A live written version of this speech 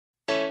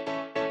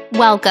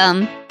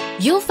welcome.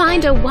 You'll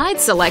find a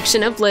wide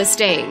selection of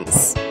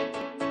listings.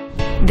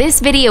 This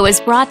video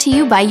is brought to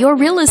you by your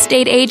real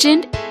estate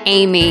agent,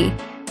 Amy.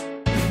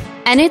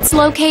 And it's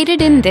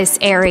located in this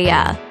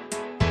area.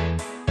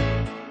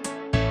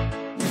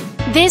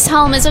 This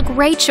home is a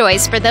great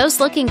choice for those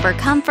looking for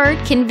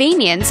comfort,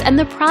 convenience, and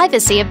the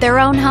privacy of their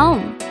own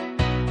home.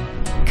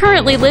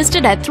 Currently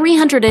listed at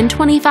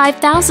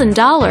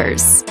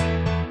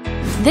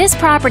 $325,000. This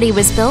property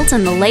was built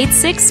in the late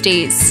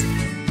 60s.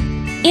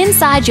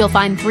 Inside you'll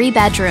find 3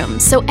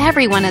 bedrooms, so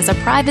everyone has a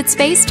private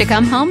space to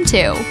come home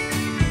to,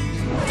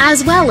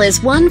 as well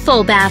as 1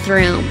 full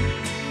bathroom.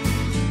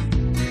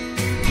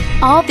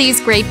 All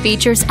these great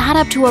features add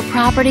up to a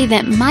property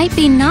that might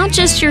be not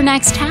just your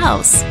next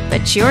house,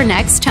 but your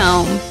next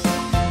home.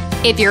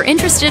 If you're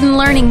interested in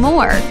learning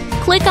more,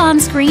 click on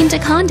screen to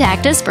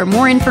contact us for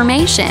more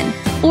information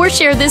or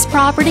share this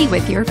property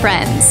with your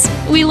friends.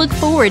 We look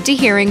forward to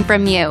hearing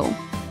from you.